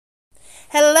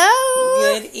Hello.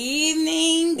 Good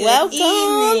evening.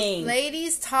 Welcome.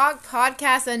 Ladies Talk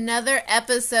Podcast, another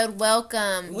episode.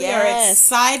 Welcome. We are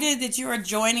excited that you are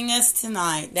joining us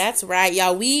tonight. That's right,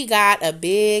 y'all. We got a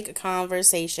big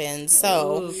conversation.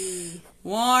 So,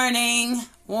 warning.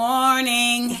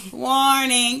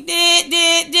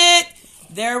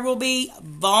 There will be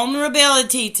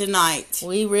vulnerability tonight.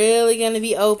 we really going to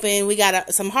be open. We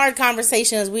got some hard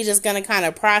conversations we just going to kind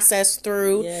of process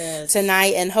through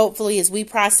tonight. And hopefully as we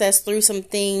process through some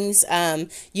things,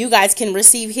 you guys can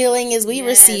receive healing as we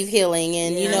receive healing.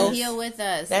 And, you know, heal with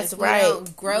us. That's if right. We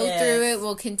don't grow through it,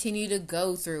 we'll continue to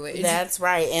go through it. That's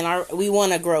right. And we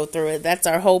want to grow through it. That's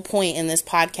our whole point in this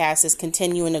podcast, is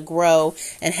continuing to grow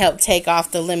and help take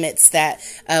off the limits that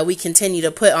we continue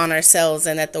to put on ourselves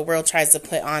and that the world tries to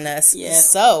put on us.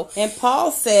 Yes. So, and Paul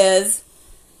says,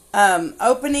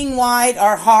 opening wide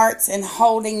our hearts and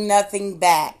holding nothing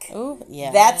back. ooh, yeah.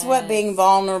 That's what being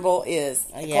vulnerable is,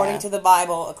 according to the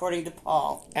Bible, according to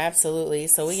Paul. Absolutely.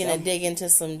 So we're going to dig into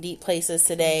some deep places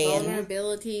today.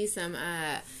 Vulnerability, some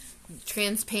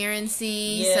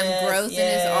transparency, Yes, some growth in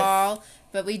yes. us all.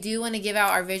 But we do want to give out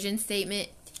our vision statement.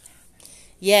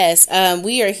 Yes,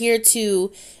 we are here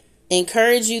to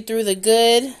encourage you through the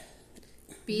good,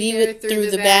 be there with through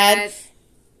the bad.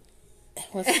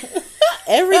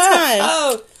 Every time.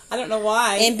 Oh, I don't know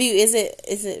why. And is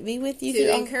it be with you To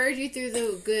through encourage you through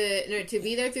the good. No, to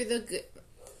be there through the good.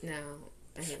 No.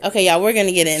 Okay, y'all, we're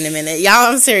gonna get it in a minute.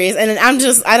 Y'all, I'm serious, and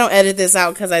I don't edit this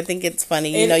out because I think it's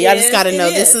funny. You know, y'all just gotta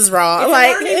know this is raw. It's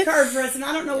like, a learning curve for us, and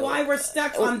I don't know why we're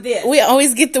stuck on this. we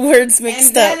always get the words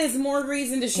mixed and up. that is more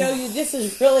reason to show you this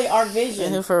is really our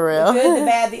vision. For real. The good, the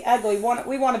bad, the ugly.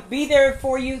 We want to be there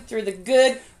for you through the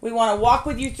good. We want to walk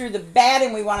with you through the bad,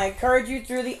 and we want to encourage you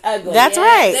through the ugly. That's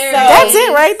right. So, That's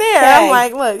it right there. Okay. I'm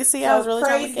like, look, see, I was really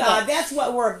trying praise to get God. it. That's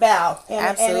what we're about. And,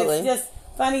 Absolutely. And it's just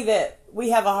funny that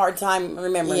we have a hard time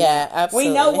remembering. Yeah, that.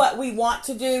 absolutely. We know what we want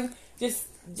to do. Just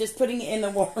putting it in the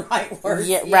right words.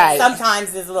 Yeah, right.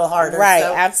 Sometimes is a little harder. Right,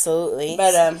 so. absolutely.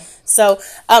 But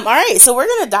all right, so we're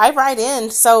gonna dive right in.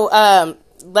 So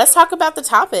let's talk about the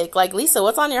topic. Like, Lisa,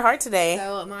 what's on your heart today?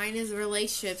 So mine is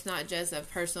relationships, not just a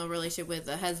personal relationship with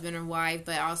a husband or wife,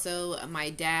 but also my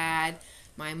dad,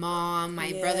 my mom,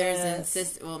 my brothers and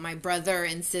sisters. Well, my brother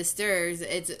and sisters.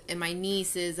 And my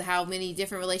nieces. How many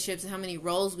different relationships and how many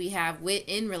roles we have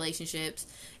in relationships,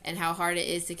 and how hard it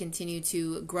is to continue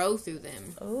to grow through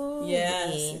them. Ooh,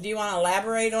 yes. Do you want to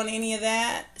elaborate on any of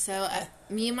that? So,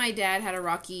 me and my dad had a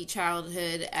rocky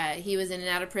childhood. He was in and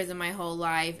out of prison my whole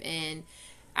life, and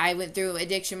I went through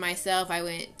addiction myself. I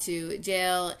went to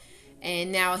jail,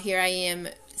 and now here I am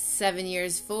 7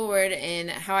 years forward, and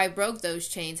how I broke those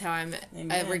chains, how I'm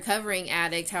a recovering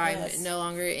addict, how I'm no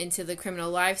longer into the criminal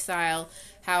lifestyle,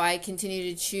 how I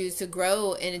continue to choose to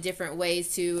grow in different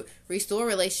ways to restore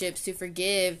relationships, to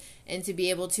forgive, and to be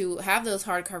able to have those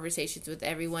hard conversations with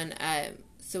everyone.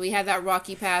 So we had that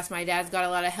rocky past. My dad's got a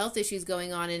lot of health issues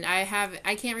going on, and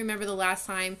I can't remember the last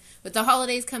time with the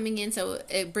holidays coming in, so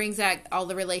it brings back all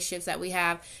the relationships that we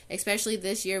have, especially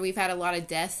this year. We've had a lot of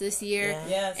deaths this year,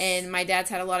 Yes. and my dad's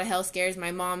had a lot of health scares.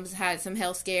 My mom's had some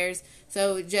health scares.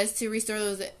 So just to restore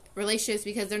those relationships,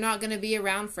 because they're not going to be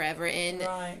around forever, and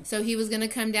so he was going to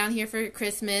come down here for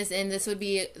Christmas, and this would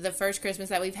be the first Christmas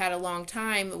that we've had a long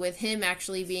time with him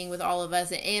actually being with all of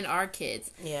us and our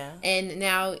kids. Yeah. And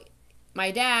now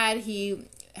my dad, he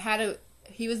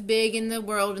was big in the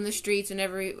world, in the streets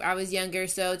whenever I was younger,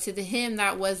 so to him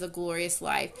that was a glorious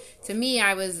life. To me,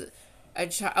 I was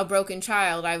a broken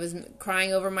child. I was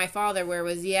crying over my father, where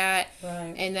was he at?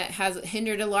 Right. And that has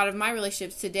hindered a lot of my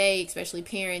relationships today, especially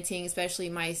parenting, especially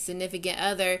my significant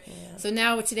other. Yeah. So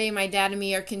now today my dad and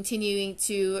me are continuing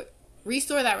to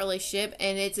restore that relationship,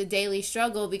 and it's a daily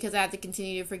struggle because I have to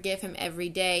continue to forgive him every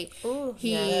day. Ooh,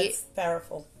 that's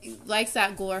powerful. Likes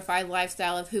that glorified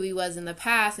lifestyle of who he was in the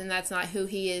past, and that's not who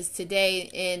he is today,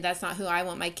 and that's not who I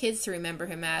want my kids to remember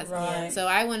him as. Right. So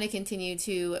I want to continue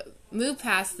to move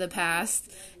past the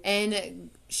past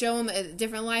and show him a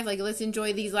different life. Like, let's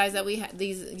enjoy these lives that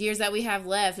these years that we have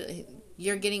left.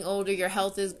 You're getting older, your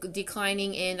health is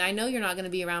declining, and I know you're not going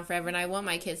to be around forever, and I want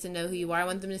my kids to know who you are. I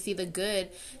want them to see the good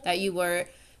that you were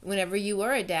whenever you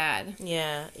were a dad.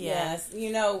 Yeah. Yes.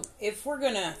 You know, if we're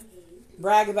going to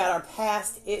brag about our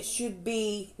past, it should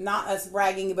be not us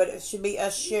bragging, but it should be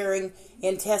us sharing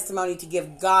in testimony to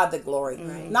give God the glory.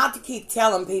 Right. Not to keep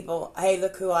telling people, hey,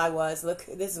 look who I was. Look,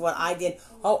 this is what I did.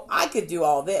 Oh, I could do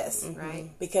all this.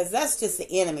 Right. Because that's just the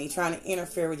enemy trying to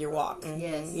interfere with your walk.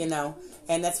 Yes. You know,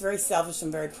 and that's very selfish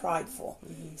and very prideful.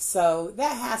 So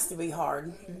that has to be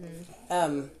hard.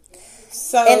 And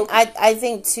I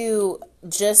think too,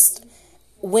 just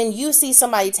when you see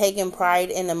somebody taking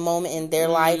pride in a moment in their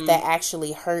life that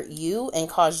actually hurt you and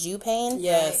caused you pain,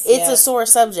 it's a sore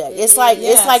subject. It's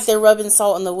like they're rubbing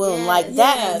salt in the wound. Like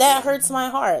that hurts my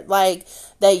heart. Like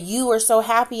that you were so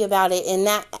happy about it, and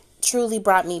that truly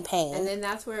brought me pain. And then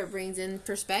that's where it brings in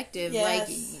perspective. Like,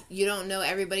 you don't know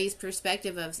everybody's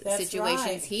perspective of situations.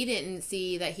 Right. He didn't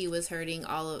see that he was hurting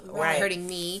hurting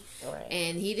me,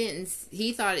 and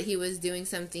he thought he was doing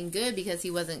something good because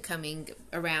he wasn't coming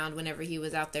around whenever he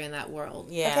was out there in that world.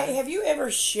 Okay, have you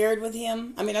ever shared with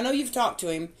him? I mean, I know you've talked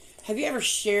to him. Have you ever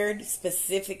shared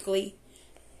specifically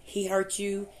he hurt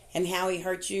you and how he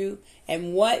hurt you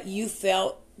and what you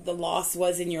felt the loss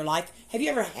was in your life? Have you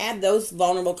ever had those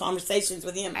vulnerable conversations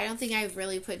with him? I don't think I've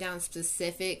really put down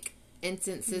specific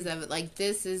instances of it. Like,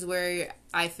 this is where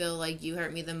I feel like you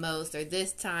hurt me the most, or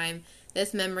this time,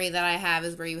 this memory that I have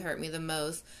is where you hurt me the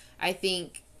most. I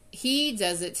think he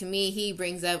does it to me. He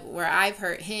brings up where I've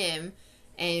hurt him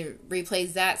and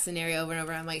replays that scenario over and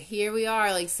over. I'm like, here we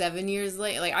are, like 7 years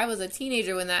later. Like, I was a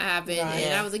teenager when that happened,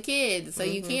 and I was a kid, so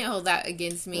you can't hold that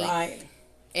against me. Right.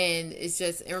 And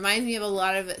it reminds me of a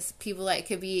lot of people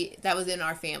that was in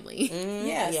our family.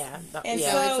 Yes. Yeah. And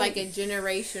so it's like a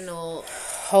generational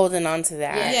holding on to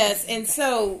that. Yes. And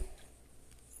so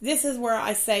this is where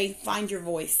I say, find your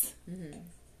voice. Mm-hmm.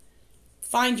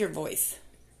 Find your voice.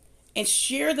 And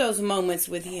share those moments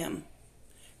with him.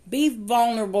 Be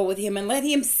vulnerable with him and let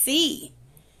him see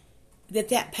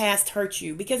that past hurt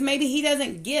you. Because maybe he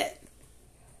doesn't get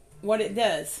what it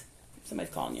does.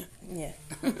 Somebody's calling you. Yeah.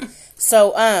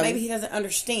 So, maybe he doesn't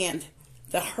understand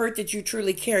the hurt that you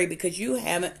truly carry because you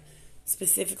haven't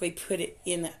specifically put it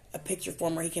in a picture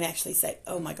form where he can actually say,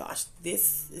 oh my gosh,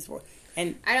 this is what.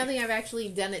 And I don't think I've actually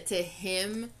done it to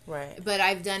him. Right. But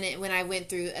I've done it when I went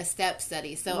through a step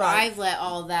study. So I've let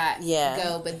all that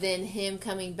go. But then him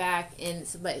coming back,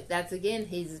 but that's again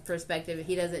his perspective.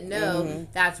 He doesn't know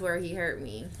that's where he hurt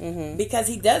me. Mm-hmm. Because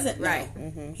he doesn't know. Right.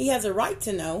 Mm-hmm. He has a right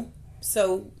to know.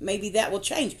 So maybe that will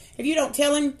change. If you don't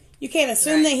tell him, you can't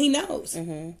assume that he knows.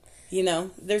 Mm-hmm. You know,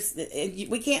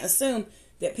 we can't assume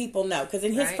that people know. Because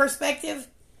in his perspective,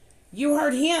 you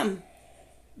hurt him,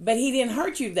 but he didn't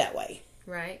hurt you that way.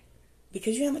 Right.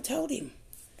 Because you haven't told him.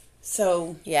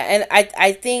 So. Yeah, and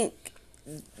I think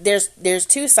there's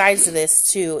two sides to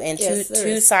this, too. And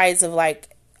two sides of,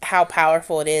 like, how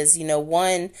powerful it is. You know,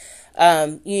 one,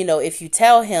 if you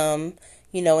tell him,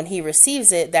 and he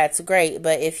receives it, that's great.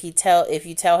 But if you tell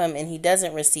him and he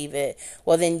doesn't receive it,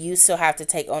 well, then you still have to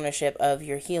take ownership of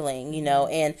your healing,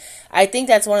 And I think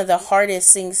that's one of the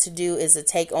hardest things to do is to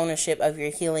take ownership of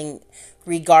your healing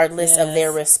regardless of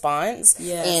their response.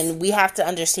 Yes. And we have to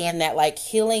understand that, like,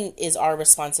 healing is our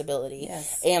responsibility.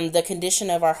 Yes. And the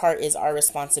condition of our heart is our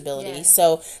responsibility. Yes.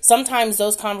 So sometimes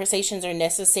those conversations are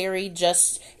necessary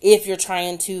just if you're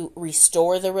trying to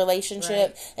restore the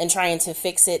relationship and trying to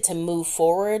fix it to move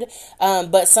forward.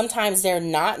 But sometimes they're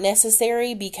not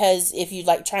necessary because if you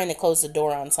like trying to close the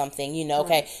door on something,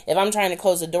 okay, if I'm trying to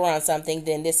close the door on something,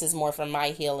 then this is more for my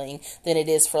healing than it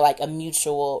is for like a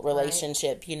mutual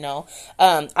relationship,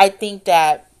 I think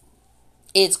that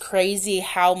it's crazy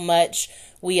how much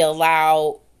we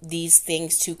allow these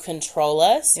things to control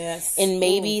us. Yes. And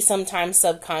maybe sometimes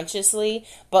subconsciously,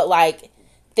 but like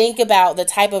think about the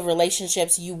type of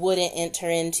relationships you wouldn't enter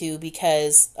into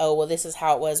because, oh, well, this is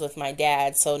how it was with my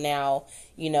dad. So now,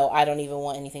 I don't even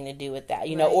want anything to do with that,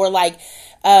 or like,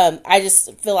 I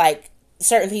just feel like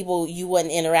certain people you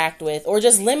wouldn't interact with, or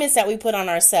just limits that we put on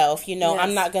ourselves.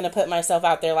 I'm not going to put myself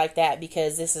out there like that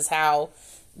because this is how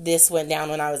this went down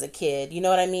when I was a kid. You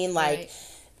know what I mean? Like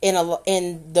in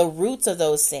the roots of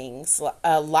those things,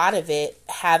 a lot of it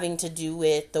having to do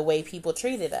with the way people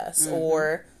treated us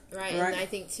or. Right. And I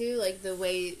think too, like the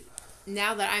way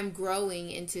now that I'm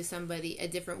growing into a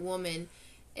different woman,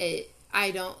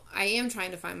 I am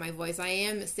trying to find my voice. I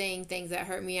am saying things that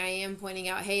hurt me. I am pointing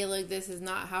out, hey, look, this is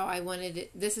not how I wanted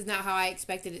it. This is not how I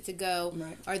expected it to go.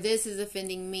 Right. Or this is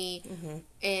offending me. Mm-hmm.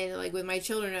 And like with my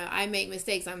children, I make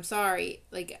mistakes. I'm sorry.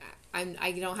 Like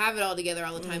I don't have it all together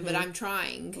all the time, but I'm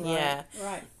trying. Right. Yeah.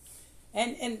 Right.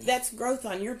 And that's growth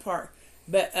on your part.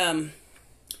 But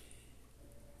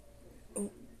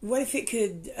what if it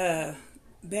could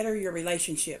better your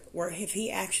relationship? Or if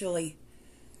he actually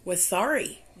was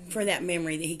sorry for that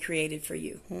memory that he created for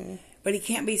you. Mm-hmm. But he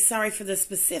can't be sorry for the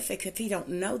specific if he don't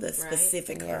know the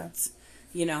specific hurts.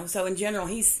 So in general,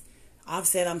 I've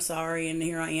said I'm sorry and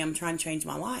here I am trying to change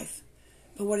my life.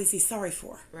 But what is he sorry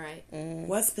for? Right. Mm-hmm.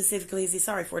 What specifically is he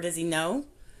sorry for? Does he know?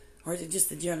 Or is it just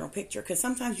the general picture? Because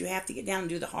sometimes you have to get down and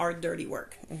do the hard, dirty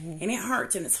work. Mm-hmm. And it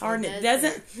hurts and it's hard and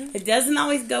it doesn't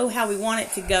always go how we want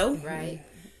it to go. Right.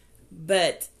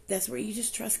 But that's where you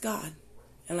just trust God.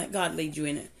 and let God lead you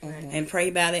in it, and pray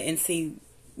about it and see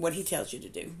what He tells you to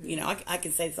do. You know, I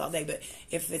can say this all day, but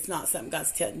if it's not something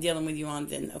God's dealing with you on,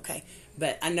 then okay.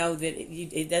 But I know that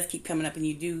it does keep coming up, and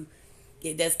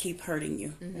it does keep hurting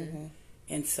you,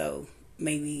 and so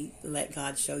maybe let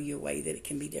God show you a way that it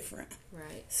can be different.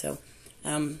 Right. So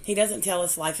He doesn't tell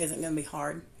us life isn't going to be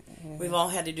hard. We've all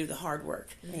had to do the hard work.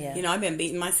 Yeah. You know, I've been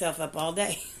beating myself up all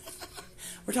day.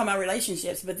 We're talking about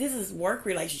relationships, but this is work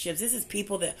relationships. This is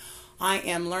people that I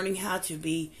am learning how to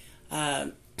be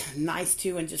nice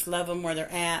to and just love them where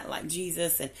they're at, like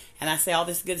Jesus. And I say all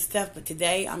this good stuff, but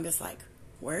today I'm just like,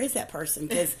 where is that person?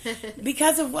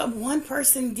 Because of what one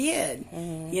person did,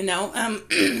 you know.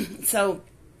 So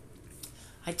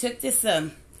I took this.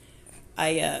 Where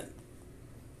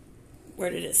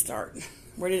did it start?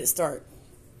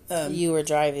 You were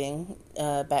driving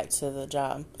back to the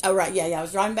job. Oh, right. Yeah. I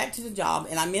was driving back to the job,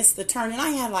 and I missed the turn. And I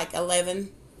had like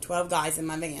 11, 12 guys in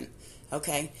my van.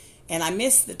 Okay. And I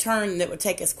missed the turn that would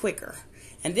take us quicker.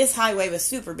 And this highway was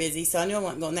super busy, so I knew I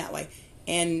wasn't going that way.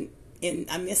 And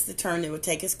I missed the turn that would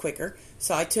take us quicker.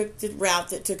 So I took the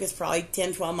route that took us probably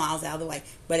 10, 12 miles out of the way.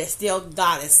 But it still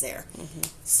got us there.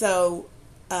 So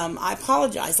I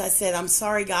apologized. I said, I'm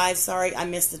sorry, guys. Sorry I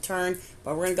missed the turn.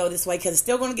 But we're going to go this way because it's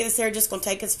still going to get us there. Just going to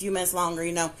take us a few minutes longer,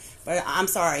 you know. But I'm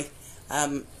sorry.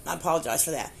 I apologize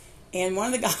for that. And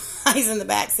one of the guys in the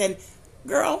back said,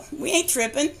 girl, we ain't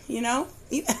tripping, you know.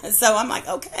 So I'm like,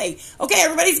 okay,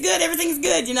 everybody's good. Everything's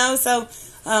good, you know. So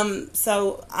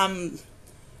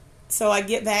I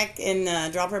get back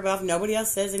and drop her off. Nobody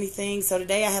else says anything. So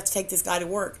today I have to take this guy to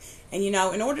work. And, you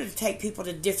know, in order to take people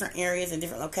to different areas and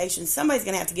different locations, somebody's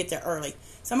going to have to get there early.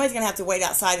 Somebody's going to have to wait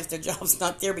outside if their job's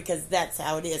not there because that's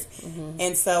how it is.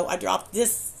 And so I dropped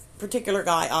this particular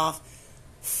guy off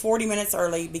 40 minutes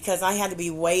early because I had to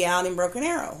be way out in Broken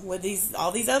Arrow with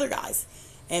all these other guys.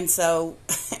 And so,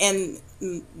 and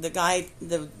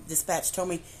the dispatch told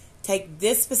me, take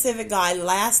this specific guy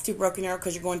last to Broken Arrow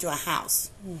because you're going to a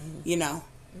house, you know.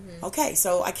 Okay,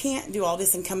 so I can't do all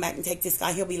this and come back and take this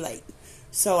guy. He'll be late.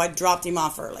 So I dropped him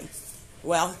off early.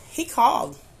 Well, he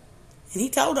called, and he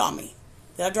told on me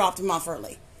that I dropped him off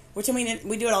early. Which, I mean,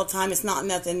 we do it all the time. It's not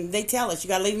nothing. They tell us, you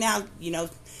got to leave now, you know.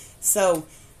 So,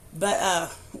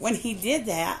 but when he did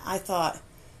that, I thought,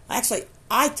 actually,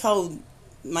 I told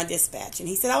my dispatch, and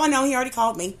he said, oh, I know, he already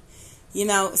called me, you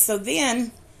know. So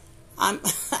then I'm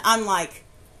like,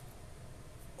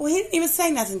 well, he didn't even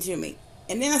say nothing to me.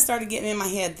 And then I started getting in my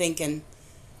head thinking,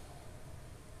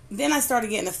 then I started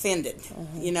getting offended.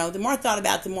 You know, the more I thought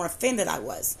about it, the more offended I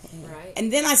was. Right. And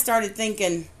then I started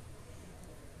thinking,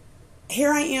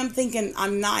 here I am thinking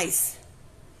I'm nice.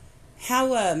 How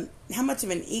much of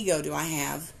an ego do I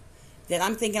have that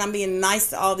I'm thinking I'm being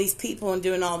nice to all these people and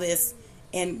doing all this,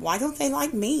 and why don't they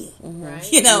like me? Right.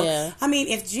 You know, Yeah. I mean,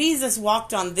 if Jesus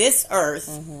walked on this earth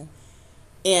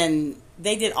and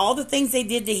they did all the things they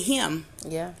did to him,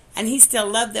 and he still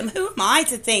loved them, who am I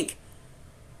to think,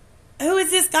 who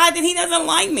is this guy that he doesn't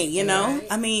like me, you know? Right.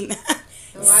 I mean,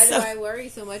 And why do I worry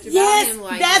so much about him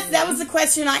liking that was the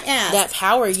question I asked. That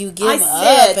power you give I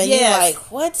said, up, and yes. you're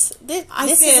like, what's this?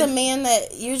 This is a man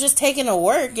that you're just taking to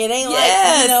work. It ain't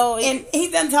like, you know. And he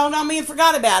done told on me and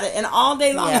forgot about it. And all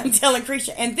day long I'm telling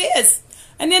Krisha, and this,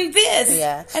 and then this.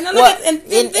 Yeah. And then look at, and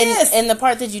then this. And the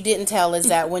part that you didn't tell is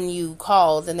that when you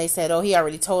called and they said, oh, he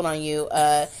already told on you,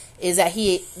 is that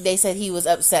they said he was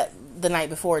upset the night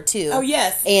before too. Oh,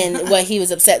 yes. And he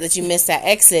was upset that you missed that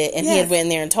exit, and he had went in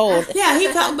there and told. Yeah,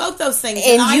 he told both those things.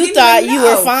 And you thought you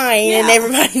were fine, and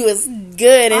everybody was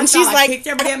good. And she's like, picked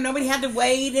everybody up. Nobody had to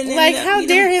wait. And like, how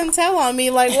dare him tell on me?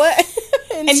 Like, what?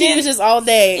 and she then, was just all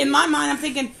day. In my mind, I'm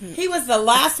thinking, he was the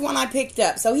last one I picked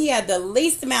up, so he had the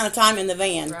least amount of time in the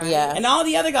van. Right. Yeah. And all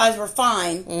the other guys were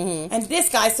fine. And this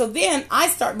guy, so then I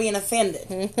start being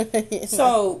offended.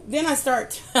 So then I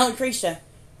start telling Krisha,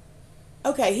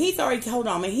 okay, he's already told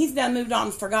on me. He's done moved on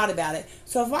and forgot about it.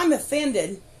 So if I'm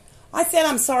offended, I said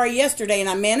I'm sorry yesterday and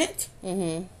I meant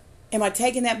it. Am I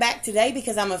taking that back today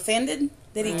because I'm offended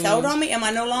that he told on me? Am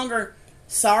I no longer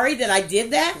sorry that I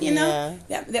did that? You know,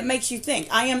 that makes you think.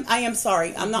 I am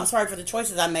sorry. I'm not sorry for the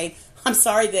choices I made. I'm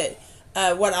sorry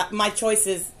that my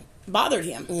choices bothered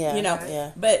him. Yeah, you know.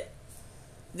 yeah. But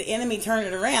the enemy turned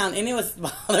it around, and it was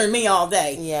bothering me all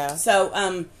day. Yeah.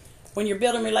 So when you're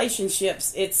building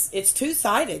relationships, it's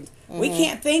two-sided. We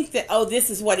can't think that, oh, this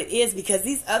is what it is, because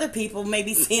these other people may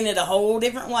be seeing it a whole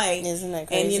different way. Isn't that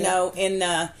crazy? And, you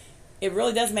know, it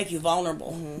really does make you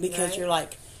vulnerable, because you're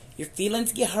like, your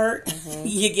feelings get hurt,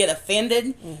 you get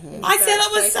offended. I said I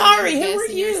was sorry. Who were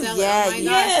you? Yeah,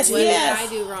 yes. What did I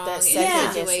do wrong in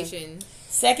Yeah. that situation?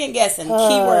 Second guessing, key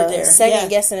word there. Second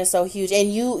guessing is so huge.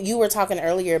 And you were talking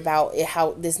earlier about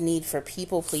how this need for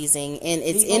people pleasing, and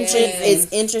it's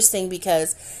interesting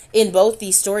because in both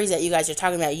these stories that you guys are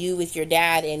talking about, you with your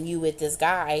dad and you with this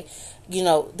guy, you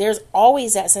know, there's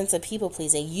always that sense of people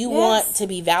pleasing. You want to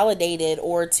be validated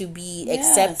or to be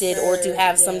accepted or to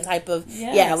have some type of,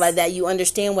 like that you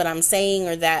understand what I'm saying,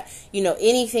 or that, you know,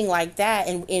 anything like that.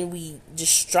 And we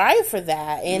just strive for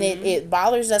that. And it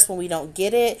bothers us when we don't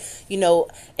get it, you know,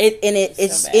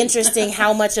 it's so interesting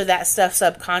how much of that stuff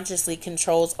subconsciously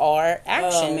controls our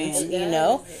actions, you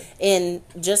know, and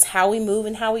just how we move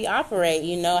and how we operate,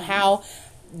 you know, how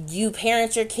you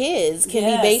parent your kids can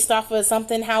be based off of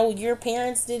something how your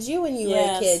parents did you when you were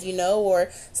a kid, you know, or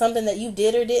something that you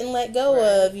did or didn't let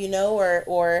go of, you know,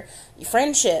 or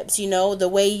friendships, you know, the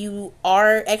way you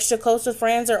are extra close with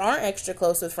friends or aren't extra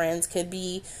close with friends could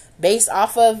be based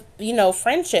off of, you know,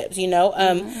 friendships, you know.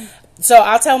 So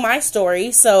I'll tell my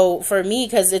story. So for me,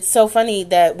 because it's so funny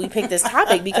that we picked this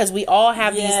topic, because we all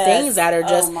have these things that are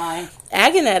just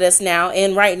agging at us now.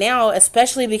 And right now,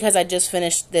 especially because I just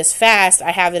finished this fast, I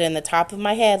have it in the top of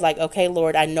my head, like, okay,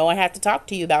 Lord, I know I have to talk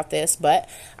to you about this, but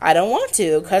I don't want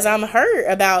to, because I'm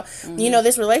hurt about, you know,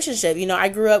 this relationship. You know, I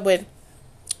grew up with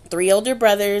 3 older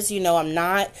brothers. You know, I'm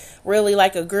not really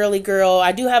like a girly girl.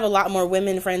 I do have a lot more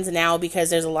women friends now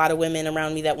because there's a lot of women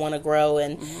around me that want to grow,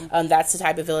 and that's the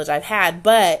type of village I've had.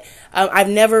 But I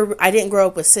didn't grow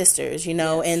up with sisters, you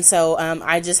know, and so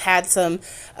I just had some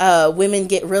women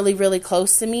get really, really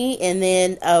close to me, and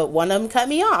then one of them cut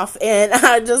me off, and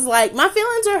I just like, my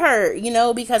feelings are hurt, you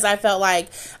know, because I felt like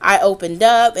I opened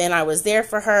up and I was there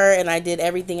for her, and I did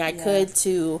everything I could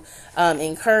to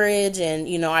encourage, and,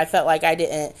 you know, I felt like I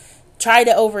didn't try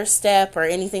to overstep or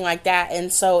anything like that.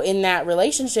 And so in that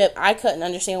relationship, I couldn't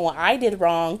understand what I did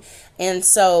wrong. And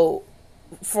so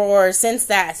since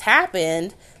that's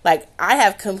happened, like, I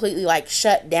have completely like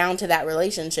shut down to that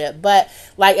relationship. But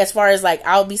like, as far as like,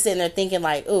 I'll be sitting there thinking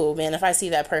like, oh man, if I see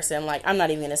that person, like, I'm not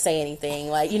even gonna say anything,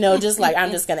 like, you know, just like, I'm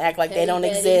just gonna act like they don't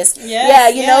exist.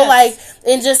 You know, like,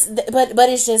 and just, but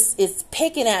it's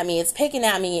picking at me, and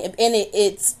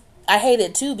it's I hate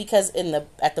it too, because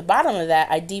at the bottom of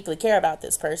that, I deeply care about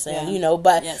this person, you know,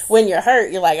 but when you're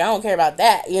hurt, you're like, I don't care about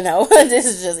that, you know. This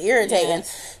is just irritating.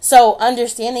 So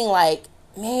understanding, like,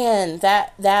 man,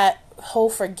 that whole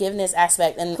forgiveness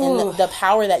aspect and the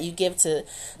power that you give to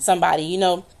somebody, you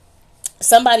know,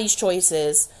 somebody's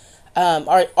choices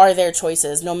are their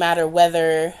choices, no matter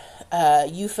whether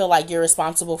you feel like you're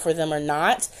responsible for them or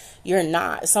not. You're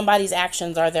not. Somebody's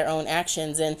actions are their own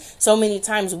actions, and so many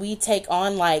times we take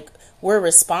on like we're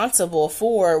responsible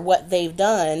for what they've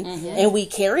done, and we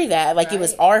carry that like it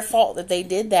was our fault that they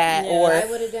did that, or I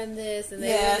would have done this and they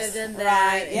would have done that.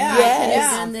 I could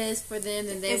have done this for them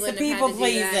and they wouldn't have had to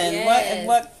do that.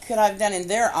 What could I have done in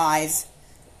their eyes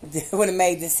that would have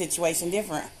made this situation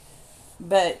different?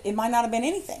 But it might not have been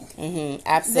anything.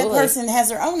 Absolutely. That person has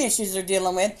their own issues they're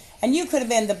dealing with, and you could have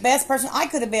been the best person. I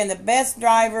could have been the best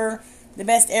driver, the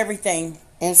best everything.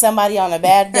 And somebody on a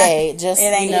bad day just, it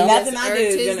ain't nothing I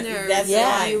do. That's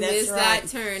right. You missed that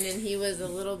turn, and he was a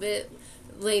little bit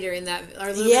later in that, or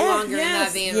a little bit longer in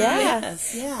that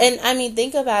van. And I mean,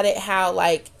 think about it, how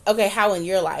like, okay, how in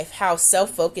your life, how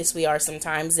self-focused we are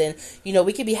sometimes, and, you know,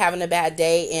 we could be having a bad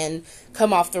day and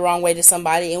come off the wrong way to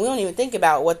somebody, and we don't even think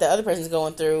about what the other person's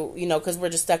going through, you know, because we're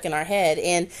just stuck in our head.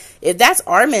 And if that's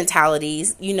our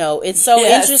mentalities, you know, it's so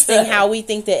interesting how we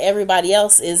think that everybody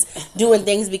else is doing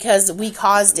things because we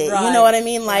caused it. You know what I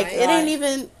mean? Like, it ain't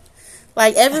even,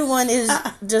 like, everyone is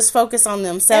just focused on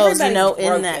themselves, you know,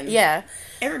 in that,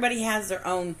 everybody has their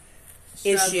own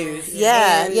issues.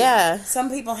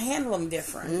 Some people handle them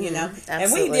different, you know.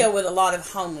 And we deal with a lot of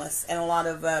homeless and a lot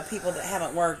of people that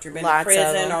haven't worked or been in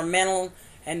prison or mental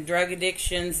and drug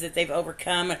addictions that they've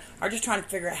overcome and are just trying to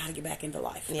figure out how to get back into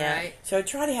life. So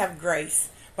try to have grace.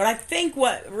 But I think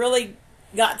what really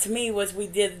got to me was we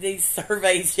did these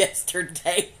surveys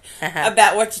yesterday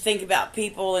about what you think about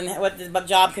people and what the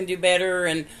job can do better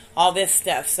and all this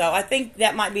stuff. So I think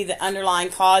that might be the underlying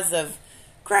cause of,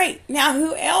 great, now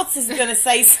who else is going to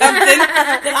say something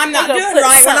that I'm not doing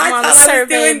right when I thought I was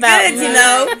doing good, you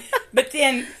know? But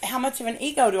then, how much of an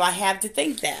ego do I have to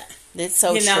think that? It's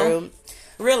so true.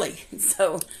 Really.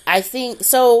 So I think,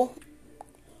 so,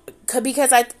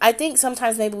 because I think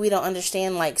sometimes maybe we don't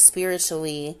understand, like,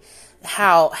 spiritually,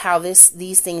 how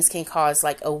these things can cause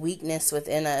like a weakness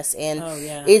within us, and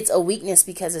it's a weakness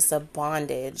because it's a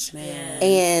bondage.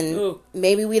 And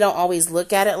maybe we don't always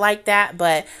look at it like that,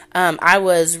 but I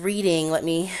was reading, let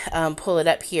me pull it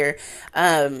up here,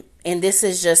 and this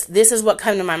is what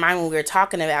came to my mind when we were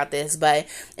talking about this. But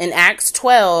in Acts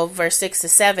 12, verse 6 to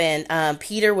 7,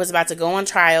 Peter was about to go on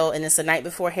trial, and it's the night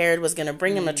before Herod was going to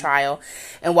bring him to trial.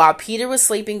 And while Peter was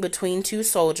sleeping between two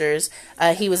soldiers,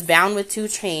 he was bound with two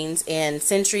chains, and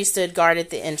sentries stood guard at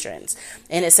the entrance.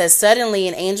 And it says, suddenly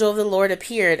an angel of the Lord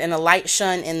appeared, and a light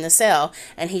shone in the cell,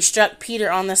 and he struck Peter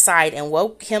on the side and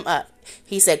woke him up.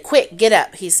 He said, quick, get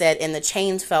up, he said, and the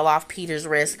chains fell off Peter's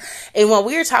wrist. And when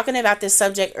we were talking about this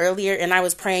subject earlier and I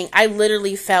was praying, I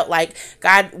literally felt like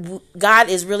God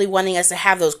is really wanting us to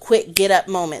have those quick get up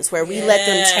moments where we let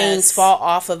them chains fall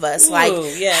off of us.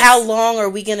 How long are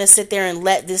we going to sit there and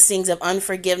let these things of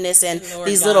unforgiveness and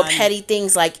these little petty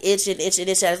things like itch.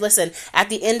 Listen, at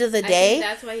the end of the day, I think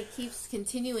that's why he keeps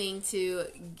continuing to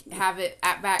have it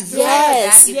at back.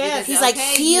 Yes. He's like,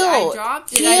 heal.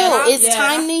 It's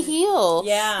time to heal.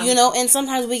 And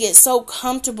sometimes we get so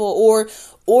comfortable,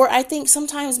 or I think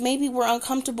sometimes maybe we're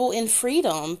uncomfortable in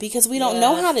freedom because we don't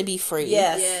know how to be free.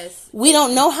 Yes. We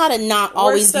don't know how to not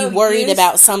always be worried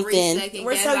about something.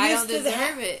 We're so used to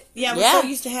that. We're so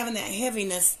used to having that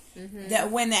heaviness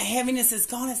that when that heaviness is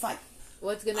gone, it's like,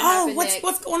 what's going to happen next?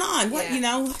 What's going on?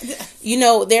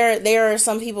 What, there are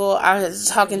some people, I was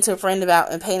talking to a friend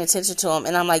about and paying attention to them,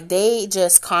 and I'm like, they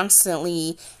just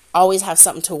constantly always have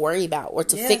something to worry about or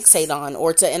to fixate on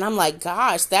and I'm like,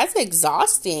 gosh, that's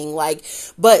exhausting.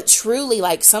 But truly,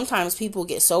 sometimes people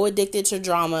get so addicted to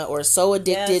drama or so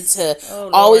addicted to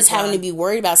always having to be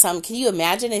worried about something. Can you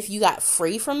imagine if you got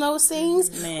free from those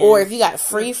things? Or if you got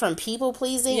free from people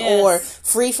pleasing or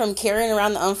free from carrying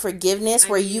around the unforgiveness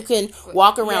where you can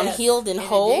walk around healed and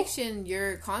whole? Addiction,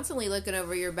 you're constantly looking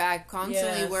over your back,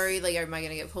 constantly worried, am I going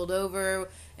to get pulled over?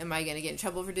 Am I going to get in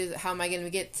trouble for this? How am I going to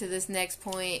get to this next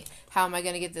point? How am I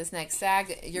going to get this next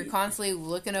sack? You're constantly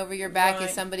looking over your back.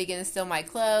 Is somebody going to steal my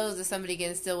clothes? Is somebody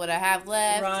going to steal what I have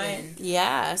left?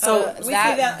 So we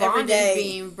that bondage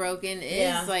being broken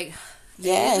is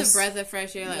it's a breath of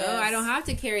fresh air. I don't have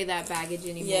to carry that baggage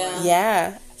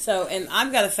anymore. So, and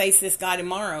I've got to face this guy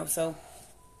tomorrow. So,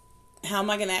 how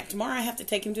am I going to act tomorrow? I have to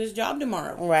take him to his job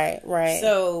tomorrow. Right.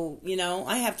 So,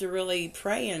 I have to really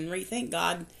pray and rethink,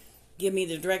 God, give me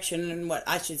the direction and what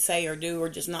I should say or do, or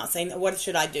just not saying, what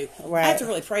should I do? I have to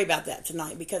really pray about that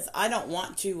tonight because I don't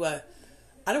want to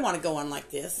go on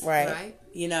like this. Right.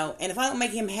 And if I don't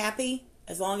make him happy,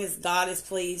 as long as God is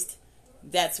pleased,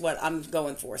 that's what I'm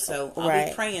going for. So I'll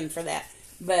be praying for that.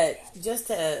 But just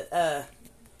to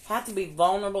have to be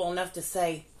vulnerable enough to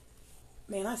say,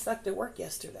 man, I sucked at work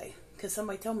yesterday because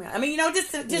somebody told me. I mean,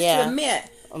 just to admit,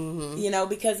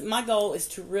 because my goal is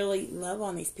to really love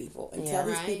on these people and tell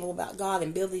these people about God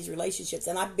and build these relationships.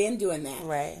 And I've been doing that.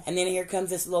 Right. And then here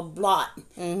comes this little blot.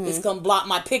 It's going to blot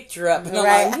my picture up. And I'm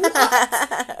like,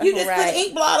 what? You just put an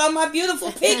ink blot on my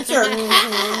beautiful picture.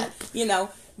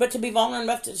 But to be vulnerable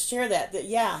enough to share that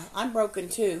I'm broken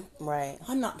too. Right.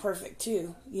 I'm not perfect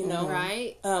too.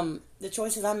 Right. The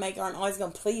choices I make aren't always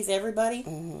going to please everybody.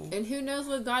 And who knows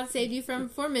what God saved you from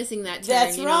for missing that turn.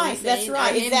 That's right. That's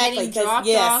right. Exactly. Getting dropped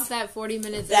off that 40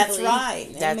 minutes That's early. right.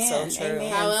 That's Amen. so true.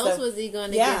 Amen. How else was he going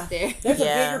to get there? There's a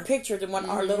bigger picture than what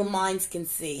our little minds can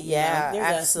see. Yeah, There's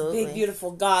absolutely. a big,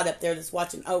 beautiful God up there that's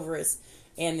watching over us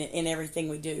and in everything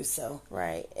we do. So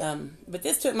right. But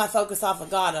this took my focus off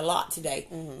of God a lot today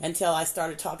until I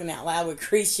started talking out loud with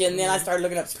Christian. Then I started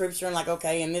looking up scripture and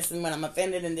okay, and this and when I'm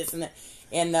offended and this and that.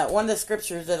 And one of the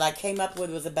scriptures that I came up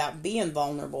with was about being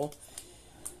vulnerable.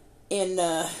 And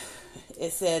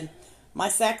it said, my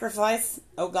sacrifice,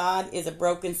 O God, is a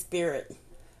broken spirit.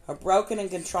 A broken and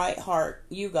contrite heart,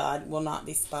 you, God, will not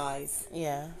despise.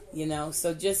 Yeah.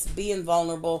 So just being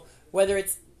vulnerable, whether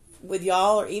it's with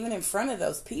y'all or even in front of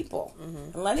those people,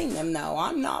 and letting them know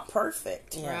I'm not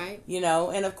perfect. Yeah. Right.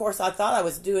 And of course I thought I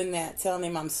was doing that, telling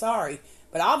him I'm sorry.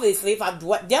 But obviously, if I've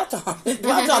dwelt on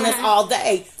this all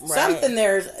day, something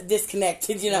there's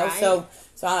disconnected, Right. So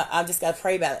I just got to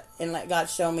pray about it and let God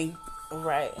show me.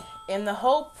 Right. And the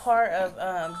whole part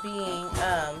of being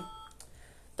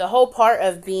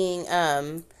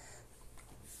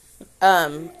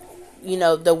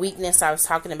the weakness I was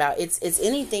talking about, it's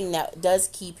anything that does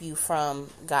keep you from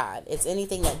God. It's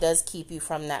anything that does keep you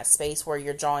from that space where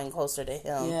you're drawing closer to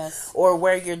Him. Yes. Or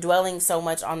where you're dwelling so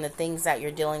much on the things that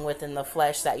you're dealing with in the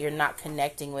flesh that you're not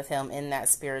connecting with Him in that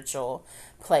spiritual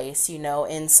place,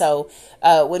 And so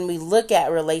when we look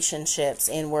at relationships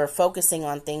and we're focusing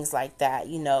on things like that,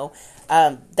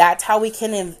 that's how we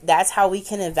can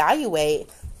evaluate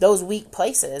those weak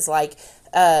places. Like,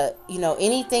 you know,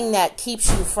 anything that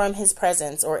keeps you from his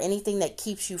presence, or anything that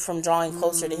keeps you from drawing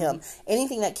closer to him,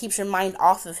 anything that keeps your mind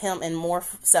off of him and more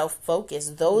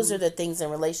self-focused, those are the things in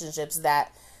relationships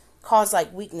that cause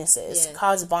like weaknesses,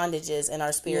 cause bondages in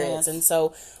our spirits. And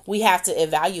so we have to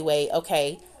evaluate,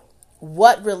 okay,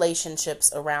 what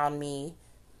relationships around me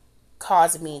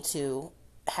cause me to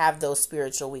have those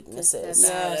spiritual weaknesses.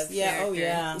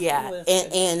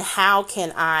 And how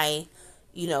can I,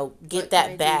 you know, get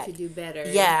that back to do better?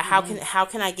 How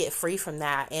can I get free from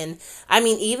that? And I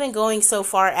mean, even going so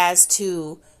far as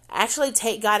to actually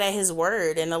take God at his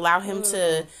word and allow him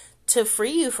to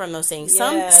free you from those things.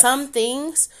 Some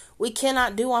things we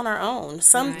cannot do on our own.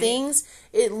 Some things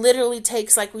it literally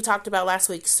takes, like we talked about last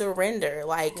week, surrender.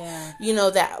 Like, you know,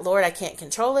 that, Lord, I can't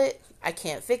control it. I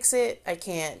can't fix it. I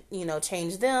can't, you know,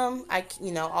 change them.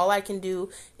 You know, all I can do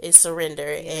is surrender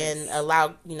and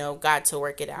allow, you know, God to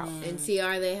work it out. In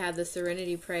CR, they have the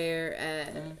serenity prayer.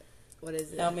 What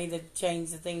is it? Help me to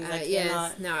change the things I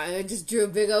cannot. No, I just drew a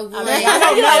big old blank. I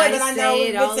don't know it, but I know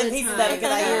it all bits and the pieces time. of it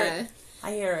because I hear it.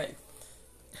 I hear it.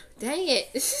 Dang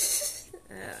it.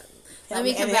 Let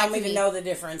me come and back help me to know the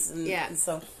difference. And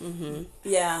so,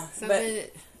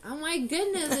 but oh my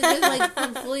goodness, it's just like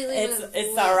completely.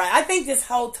 It's all right. I think this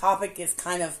whole topic is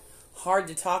kind of hard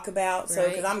to talk about. So,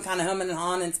 because I'm kind of humming and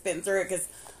hawing and spitting through it, because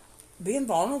being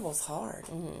vulnerable is hard.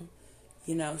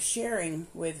 You know, sharing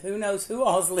with who knows who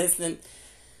all's listening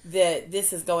that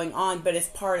this is going on, but it's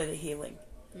part of the healing.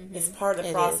 It's part of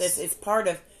the process. It's part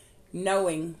of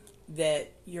knowing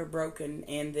that you're broken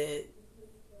and that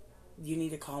you need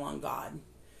to call on God.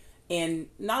 And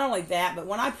not only that, but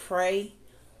when I pray,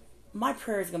 my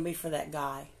prayer is going to be for that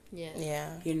guy.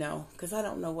 You know, because I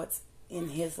don't know what's in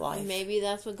his life. Maybe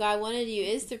that's what God wanted you,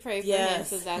 is to pray for him,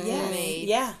 so that's what made.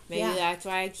 Maybe that's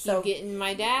why I keep getting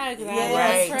my dad, because I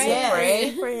want to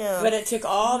pray for him. But it took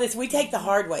all this. We take the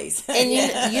hard ways. And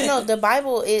you know, the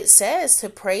Bible, it says to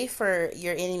pray for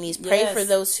your enemies, pray for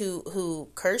those who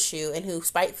curse you and who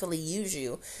spitefully use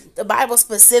you. The Bible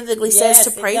specifically says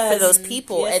to pray for those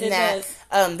people, and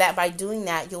that by doing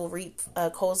that you'll reap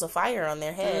coals of fire on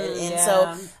their head. And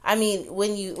so, I mean,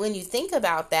 when you think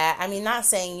about that, I mean, not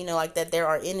saying, you know, like that there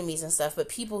are enemies and stuff, but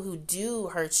people who do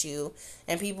hurt you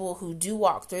and people who do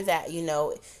walk through that, you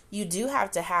know, you do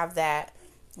have to have that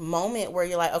moment where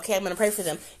you're like, okay, I'm going to pray for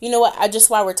them. You know what?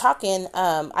 While we're talking,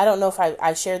 I don't know if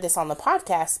I shared this on the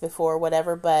podcast before or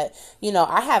whatever, but, you know,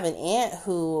 I have an aunt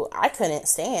who I couldn't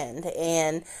stand.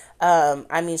 And,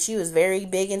 I mean, she was very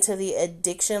big into the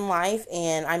addiction life.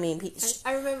 And, I mean,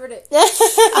 I remembered it.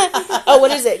 Oh,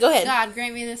 what is it? Go ahead. God,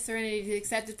 grant me the serenity to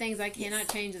accept the things I cannot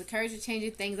change, the courage to change the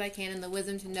things I can, and the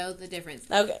wisdom to know the difference.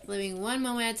 Okay. Living one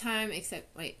moment at a time,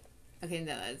 okay,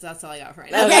 no, that's all I got for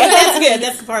right now. Okay, that's good.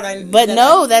 That's the part I. But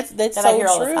that's so I hear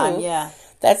true. All the time. Yeah,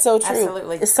 that's so true.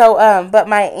 Absolutely. So, but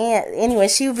my aunt, anyway,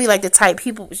 she would be like the type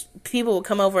people would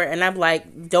come over, and I'm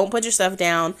like, don't put your stuff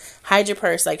down, hide your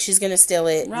purse, like she's gonna steal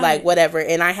it, like whatever.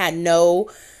 And I had no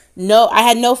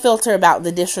filter about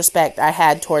the disrespect I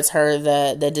had towards her,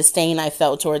 the disdain I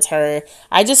felt towards her.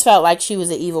 I just felt like she was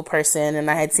an evil person,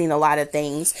 and I had seen a lot of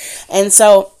things. And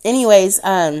so, anyways,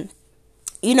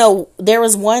 you know, there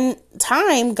was one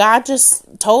time God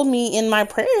just told me in my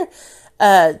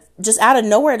prayer, just out of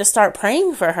nowhere, to start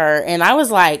praying for her. And I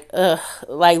was like,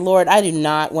 Lord, I do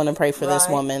not want to pray for this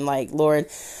woman. Like, Lord.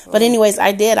 But anyways,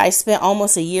 I did. I spent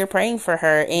almost a year praying for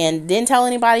her and didn't tell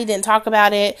anybody, didn't talk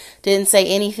about it, didn't say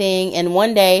anything. And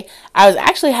one day I was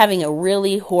actually having a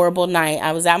really horrible night.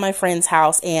 I was at my friend's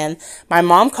house and my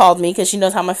mom called me because she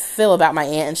knows how I feel about my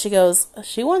aunt. And she goes,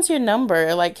 she wants your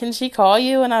number. Like, can she call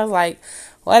you? And I was like,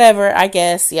 whatever, I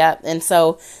guess. Yeah. And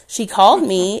so she called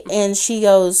me and she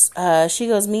goes,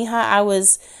 Mija, I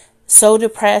was so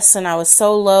depressed and I was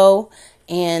so low.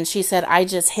 And she said, I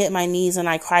just hit my knees and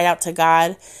I cried out to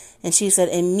God. And she said,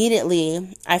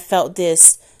 immediately I felt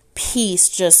this peace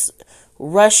just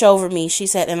rush over me. She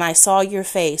said, and I saw your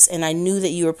face and I knew that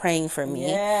you were praying for me.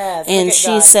 Yes, and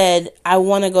she said, I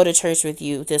want to go to church with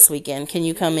you this weekend. Can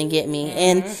you come and get me?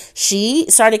 And she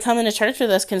started coming to church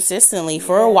with us consistently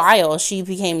for a while. She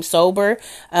became sober.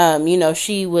 You know,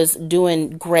 she was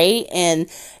doing great. And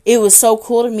it was so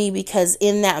cool to me because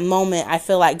in that moment, I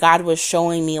feel like God was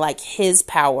showing me like his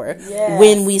power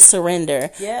when we surrender,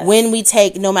 when we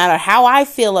take, no matter how I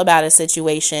feel about a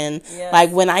situation, like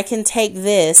when I can take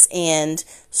this and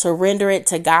surrender it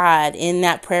to God in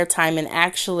that prayer time and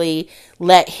actually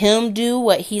let him do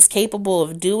what he's capable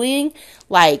of doing.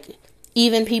 Like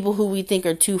even people who we think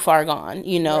are too far gone,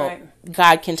 you know,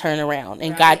 God can turn around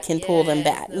and God can pull them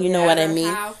back. You know what I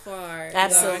mean? How far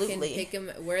Absolutely. God can pick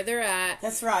them where they're at.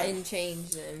 That's right. And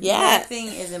change them. Yeah. Nothing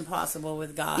is impossible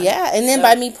with God. Yeah, and then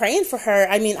by me praying for her,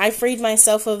 I mean, I freed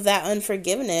myself of that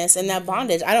unforgiveness and that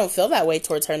bondage. I don't feel that way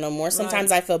towards her no more.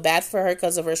 Sometimes I feel bad for her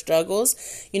because of her struggles,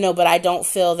 you know, but I don't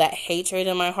feel that hatred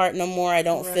in my heart no more. I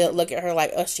don't look at her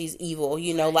like, oh, she's evil,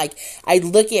 you know, like I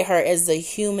look at her as the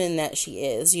human that she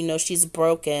is. You know, she's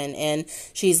broken and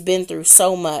she's been through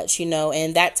so much, you know,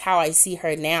 and that's how I see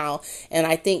her now. And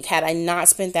I think had I not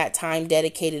spent that time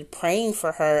dedicated praying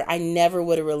for her, I never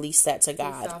would have released that to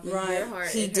God. Right.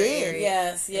 He did.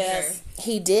 Yes.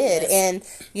 He did. Yes. And,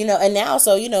 you know, and now,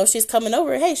 so, you know, she's coming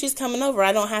over. Hey, she's coming over.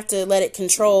 I don't have to let it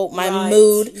control my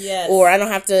mood. Yes. Or I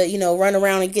don't have to, you know, run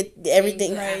around and get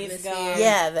everything.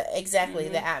 Yeah, exactly.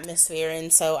 The atmosphere.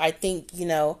 And so I think, you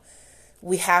know,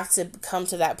 we have to come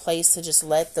to that place to just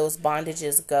let those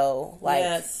bondages go.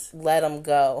 Like, let them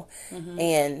go.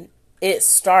 And it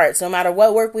starts, no matter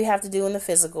what work we have to do in the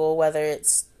physical, whether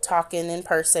it's talking in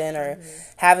person or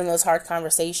having those hard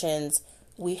conversations,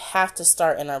 we have to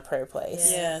start in our prayer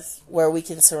place. Yes. Where we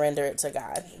can surrender it to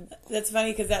God. That's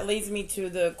funny because that leads me to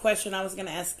the question I was going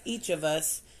to ask each of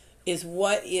us is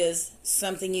what is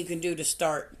something you can do to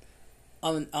start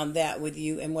on that with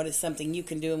you, and what is something you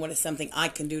can do, and what is something I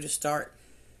can do to start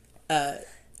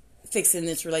fixing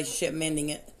this relationship, mending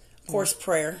it. Of course,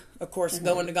 prayer. Of course,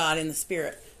 going to God in the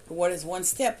Spirit. But what is one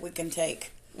step we can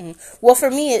take? Well,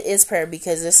 for me, it is prayer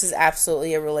because this is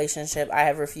absolutely a relationship I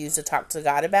have refused to talk to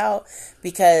God about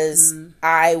because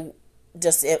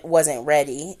it wasn't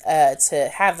ready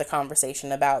to have the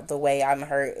conversation about the way I'm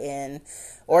hurt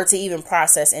or to even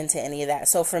process into any of that.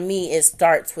 So for me, it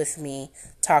starts with me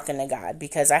talking to God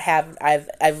because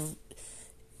I've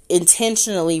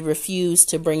intentionally refused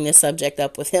to bring this subject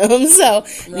up with him. So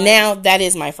now that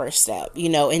is my first step, you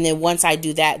know, and then once I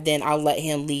do that, then I'll let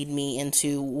him lead me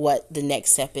into what the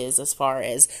next step is as far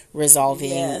as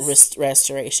resolving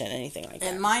restoration, anything like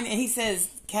that. And he says,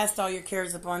 cast all your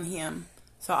cares upon him.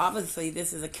 So obviously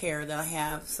this is a care that I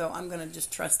have. So I'm going to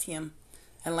just trust him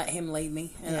and let him lead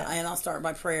me. And I'll start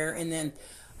by prayer, and then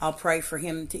I'll pray for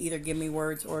him to either give me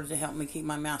words or to help me keep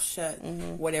my mouth shut,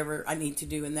 whatever I need to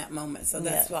do in that moment. So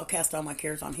that's why I'll cast all my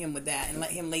cares on him with that and let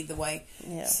him lead the way.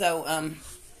 Yeah. So,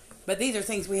 but these are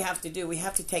things we have to do. We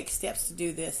have to take steps to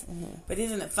do this. But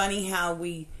isn't it funny how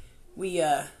we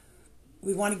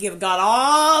want to give God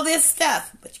all this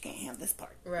stuff, but you can't have this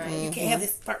part. Right. You can't have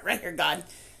this part right here, God.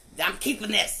 I'm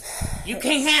keeping this. You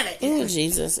can't have it. Ooh,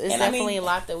 Jesus. It's definitely a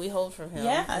lot that we hold from him.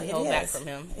 Yeah, we hold back from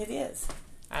him. It is.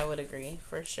 I would agree,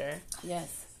 for sure.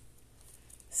 Yes.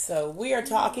 So we are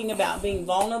talking about being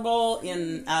vulnerable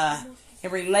in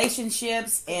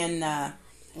relationships and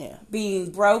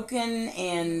being broken,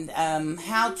 and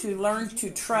how to learn to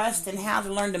trust and how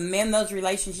to learn to mend those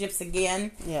relationships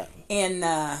again. Yeah.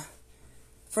 And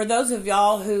for those of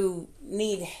y'all who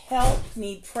need help,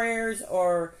 need prayers,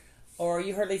 or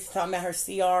you heard Lisa talking about her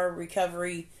CR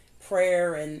recovery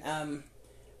prayer, and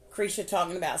Krisha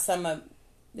talking about some of.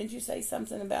 Didn't you say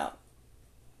something about?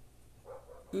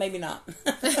 Maybe not.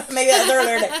 Maybe that was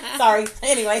earlier. Sorry.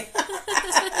 Anyway.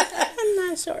 I'm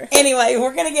not sure. Anyway,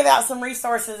 we're going to give out some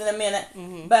resources in a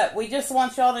minute. But we just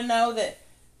want y'all to know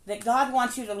that God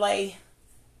wants you to lay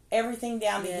everything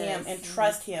down to Him and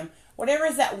trust Him. Whatever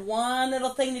is that one little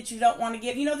thing that you don't want to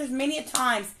give. You know, there's many a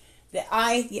times that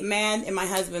I get mad at my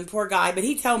husband, poor guy, but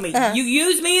he told me, you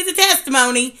use me as a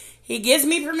testimony. He gives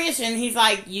me permission. He's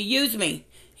like, you use me.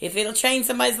 If it'll change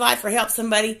somebody's life or help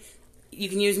somebody, you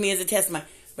can use me as a testimony.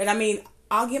 But I mean,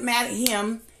 I'll get mad at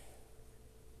him,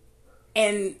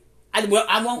 and I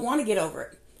won't want to get over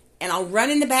it. And I'll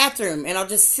run in the bathroom, and I'll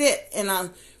just sit, and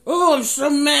I'm so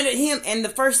mad at him. And the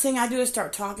first thing I do is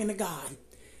start talking to God.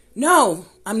 No,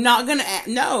 I'm not going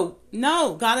to.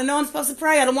 No, God, I know I'm supposed to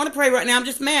pray. I don't want to pray right now. I'm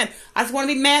just mad. I just want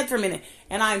to be mad for a minute.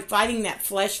 And I'm fighting that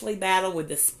fleshly battle with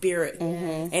the Spirit.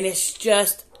 And it's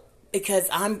just because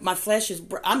my flesh is,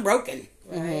 I'm broken.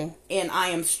 And I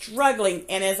am struggling.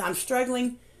 And as I'm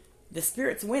struggling, the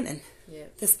Spirit's winning.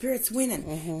 The Spirit's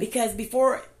winning. Because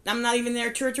before, I'm not even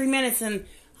there 2 or 3 minutes, and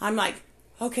I'm like,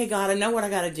 okay, God, I know what I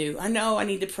got to do. I know I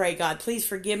need to pray. God, please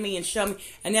forgive me and show me.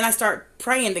 And then I start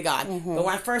praying to God. But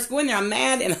when I first go in there, I'm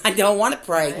mad and I don't want to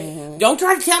pray. Don't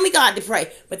try to tell me, God, to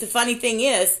pray. But the funny thing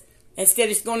is, instead of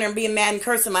just going there and being mad and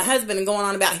cursing my husband and going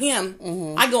on about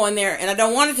him, I go in there and I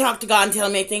don't want to talk to God and tell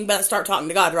him anything, but I start talking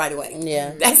to God right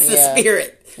away. That's the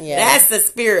Spirit. That's the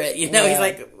Spirit. You know, He's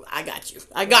like, I got you.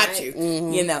 I got you.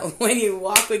 You know, when you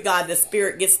walk with God, the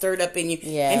Spirit gets stirred up in you.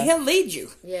 And He'll lead you.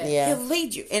 He'll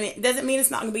lead you. And it doesn't mean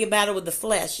it's not going to be a battle with the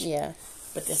flesh.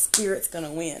 but the Spirit's going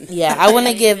to win. Yeah, I want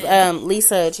to give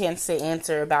Lisa a chance to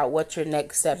answer about what your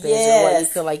next step is and what you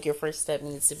feel like your first step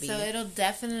needs to be. So it'll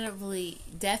definitely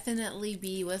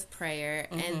be with prayer,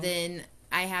 and then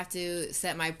I have to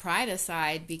set my pride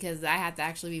aside because I have to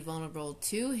actually be vulnerable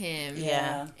to him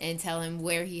and tell him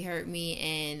where he hurt me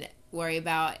and worry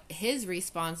about his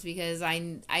response because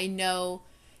I know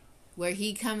where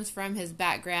he comes from, his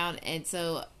background, and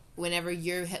so whenever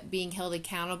you're being held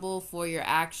accountable for your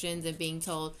actions and being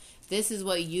told this is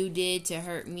what you did to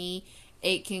hurt me,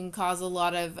 it can cause a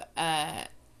lot of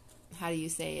how do you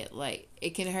say it? Like,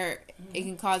 it can hurt. It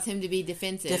can cause him to be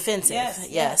defensive.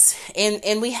 Yes.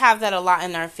 And we have that a lot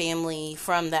in our family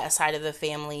from that side of the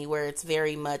family where it's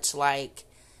very much like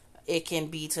it can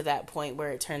be to that point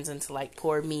where it turns into like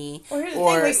poor me. Well, here's the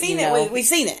thing. We've seen it. We've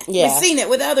seen it. Yeah. We've seen it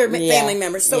with other family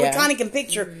members. So we kind of can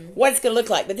picture what it's going to look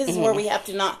like. But this is where we have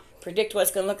to not predict what it's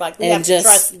going to look like. We have to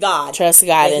trust God. Trust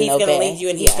God and He's obey. going to lead you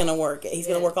and He's going to work it. He's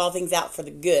going to work all things out for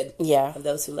the good of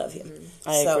those who love Him.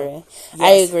 I agree. Yes. I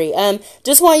agree.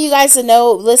 Just want you guys to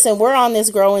know, listen, we're on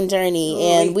this growing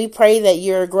journey and we pray that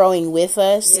you're growing with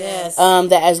us. Yes.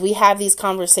 That as we have these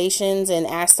conversations and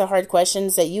ask the hard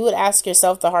questions, that you would ask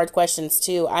yourself the hard questions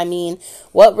too. I mean,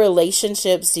 what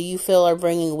relationships do you feel are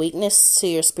bringing weakness to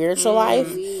your spiritual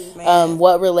life?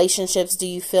 What relationships do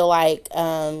you feel like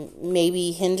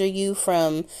maybe hinder you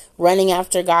from running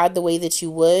after God the way that you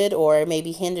would, or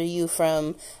maybe hinder you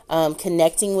from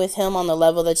connecting with Him on the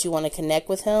level that you want to connect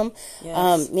with Him?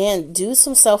 Man, do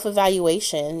some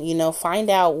self-evaluation, find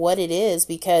out what it is,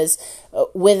 because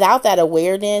without that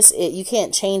awareness, you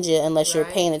can't change it unless you're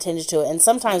paying attention to it. And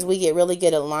sometimes we get really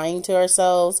good at lying to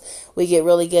ourselves. We get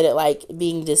really good at like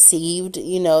being deceived,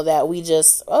 that we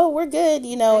just, we're good,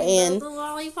 and the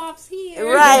lollipops here.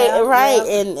 Right.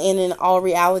 And in all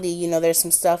reality, there's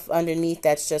some stuff underneath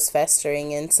that's just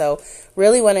festering. And so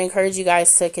really want to encourage you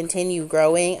guys to continue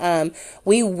growing.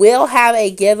 We will have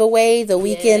a giveaway the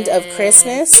weekend of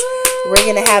Christmas. We're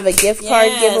going to have a gift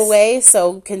card giveaway,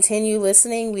 so continue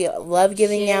listening. We love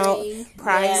giving out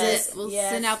prizes. We'll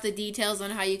send out the details on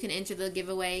how you can enter the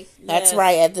giveaway. That's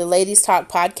right, at the Ladies Talk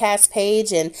podcast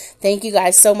page. And thank you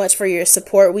guys so much for your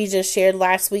support. We just shared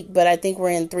last week, but I think we're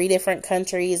in 3 different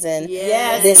countries, and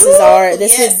this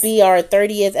would be our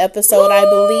 30th episode, I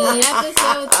believe.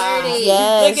 Episode 30.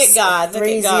 Yes. Look at God.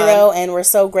 30, and we're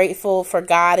so grateful for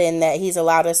God and that He's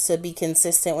allowed us to be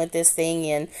consistent with this thing.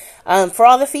 And for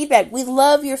all the feedback, we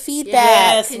love your feedback.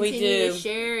 Yes, we do. Continue to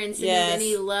share and send us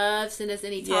any love. Send us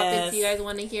any topics you guys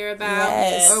want to hear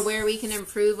about, or where we can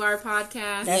improve our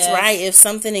podcast. That's right. If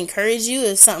something encourages you,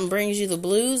 if something brings you the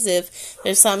blues, if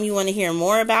there's something you want to hear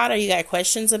more about, or you got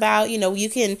questions about, you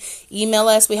can email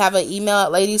us. We have an email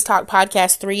at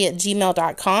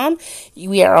ladiestalkpodcast3@gmail.com.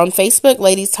 We are on Facebook,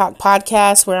 Ladies Talk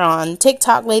Podcast. We're on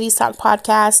TikTok, Ladies Talk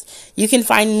Podcast. You can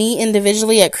find me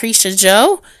individually at Creisha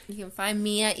Joe. You can find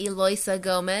me at Eloisa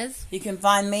Gomez. You can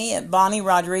find me at Bonnie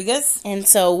Rodriguez. And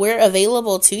so we're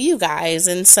available to you guys.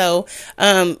 And so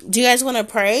do you guys want to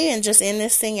pray and just end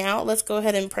this thing out? Let's go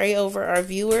ahead and pray over our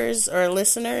viewers or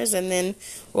listeners, and then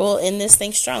we'll end this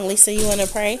thing strong. Lisa, you want to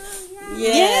pray?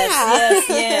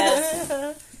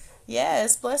 Yes.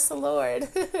 Yes, bless the Lord.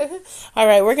 All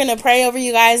right, we're going to pray over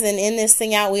you guys and end this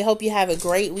thing out. We hope you have a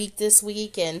great week this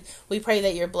week, and we pray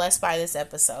that you're blessed by this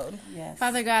episode. Yes.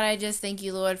 Father God, I just thank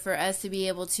you, Lord, for us to be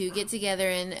able to get together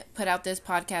and put out this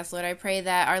podcast, Lord. I pray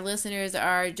that our listeners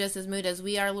are just as moved as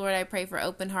we are, Lord. I pray for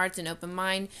open hearts and open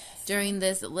mind during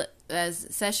this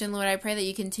session, Lord. I pray that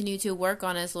you continue to work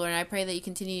on us, Lord, and I pray that you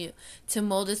continue to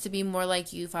mold us to be more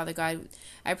like you, Father God.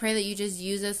 I pray that you just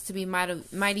use us to be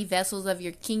mighty vessels of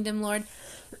your kingdom, Lord.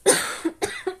 I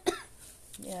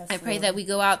pray that we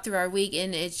go out through our week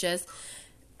and it's just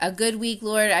a good week,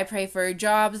 Lord. I pray for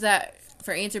jobs,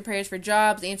 for answered prayers for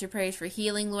jobs, answered prayers for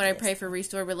healing, Lord. I pray for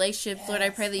restored relationships, Lord. I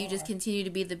pray that you just continue to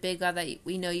be the big God that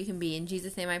we know you can be. In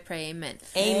Jesus' name I pray, amen.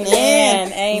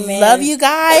 Amen. Love you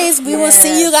guys. We will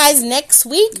see you guys next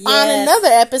week on another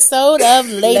episode of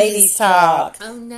Ladies Talk. Oh, no.